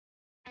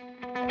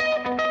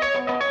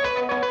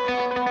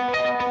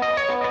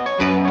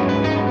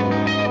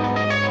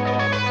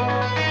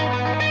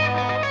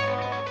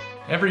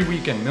Every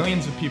weekend,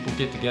 millions of people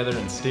get together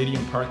in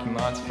stadium parking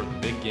lots for the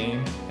big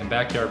game and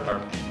backyard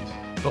barbecues.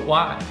 But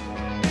why?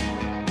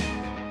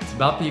 It's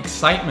about the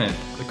excitement,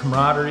 the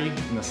camaraderie,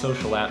 and the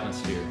social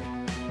atmosphere.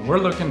 And we're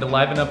looking to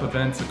liven up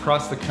events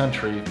across the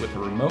country with a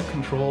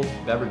remote-controlled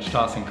beverage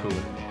tossing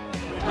cooler.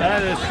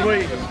 That is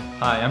sweet.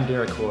 Hi, I'm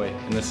Derek Hoy,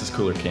 and this is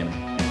Cooler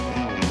Cannon.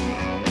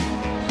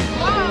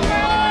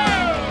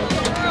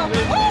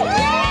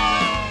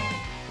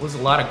 It was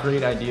a lot of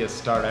great ideas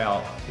start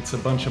out. It's a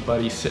bunch of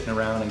buddies sitting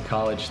around in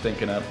college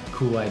thinking up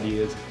cool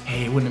ideas.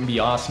 Hey, wouldn't it be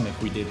awesome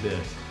if we did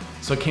this?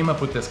 So I came up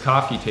with this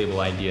coffee table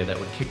idea that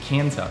would kick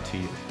cans out to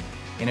you.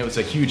 And it was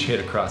a huge hit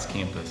across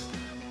campus.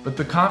 But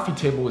the coffee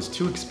table was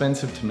too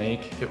expensive to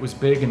make, it was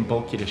big and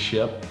bulky to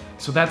ship,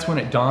 so that's when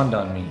it dawned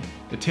on me.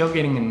 The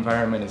tailgating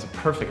environment is a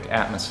perfect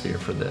atmosphere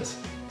for this,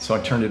 so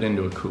I turned it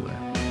into a cooler.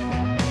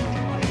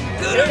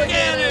 Cooler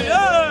Cannon,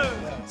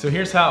 oh! So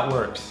here's how it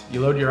works.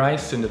 You load your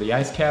ice into the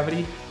ice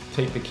cavity,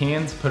 take the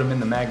cans, put them in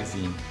the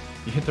magazine.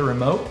 You hit the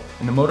remote,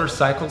 and the motor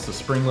cycles the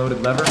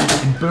spring-loaded lever,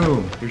 and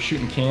boom, you're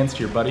shooting cans to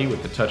your buddy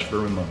with the touch of a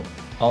remote.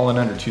 All in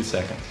under 2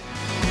 seconds.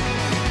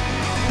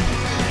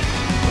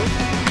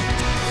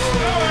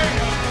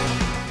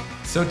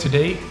 So to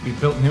date,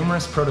 we've built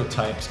numerous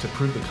prototypes to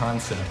prove the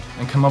concept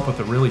and come up with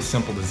a really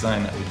simple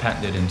design that we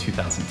patented in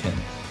 2010.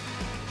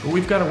 But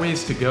we've got a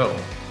ways to go.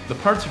 The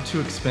parts are too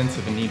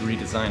expensive and need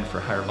redesign for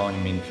higher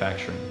volume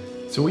manufacturing.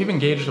 So we've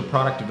engaged a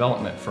product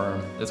development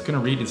firm that's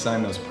going to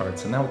redesign those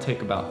parts, and that will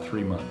take about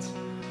 3 months.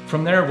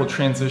 From there, we'll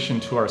transition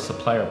to our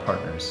supplier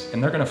partners,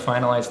 and they're going to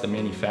finalize the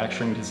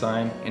manufacturing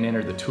design and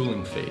enter the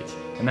tooling phase,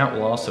 and that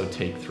will also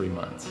take 3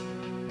 months.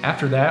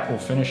 After that, we'll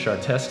finish our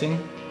testing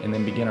and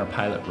then begin our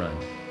pilot run.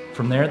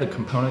 From there, the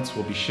components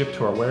will be shipped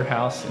to our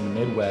warehouse in the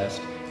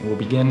Midwest, and we'll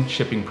begin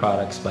shipping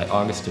products by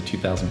August of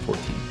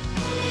 2014.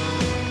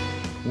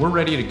 We're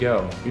ready to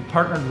go. We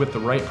partnered with the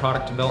right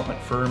product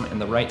development firm and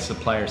the right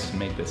suppliers to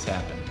make this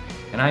happen.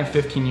 And I have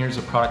 15 years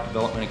of product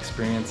development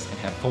experience and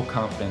have full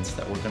confidence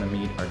that we're going to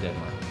meet our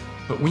deadline.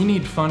 But we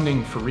need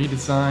funding for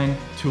redesign,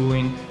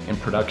 tooling, and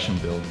production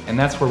build, and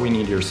that's where we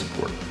need your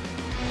support.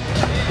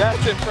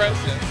 That's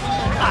impressive.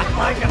 I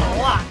like it a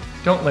lot.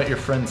 Don't let your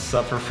friends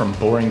suffer from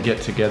boring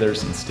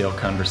get-togethers and stale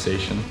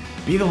conversation.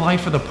 Be the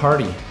life of the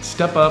party.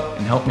 Step up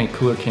and help make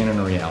Cooler Cannon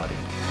a reality.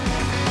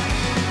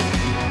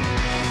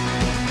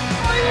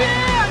 Oh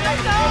yeah,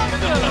 that's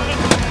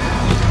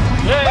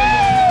awesome!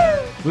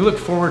 Yeah. We look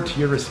forward to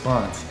your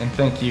response and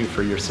thank you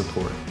for your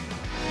support.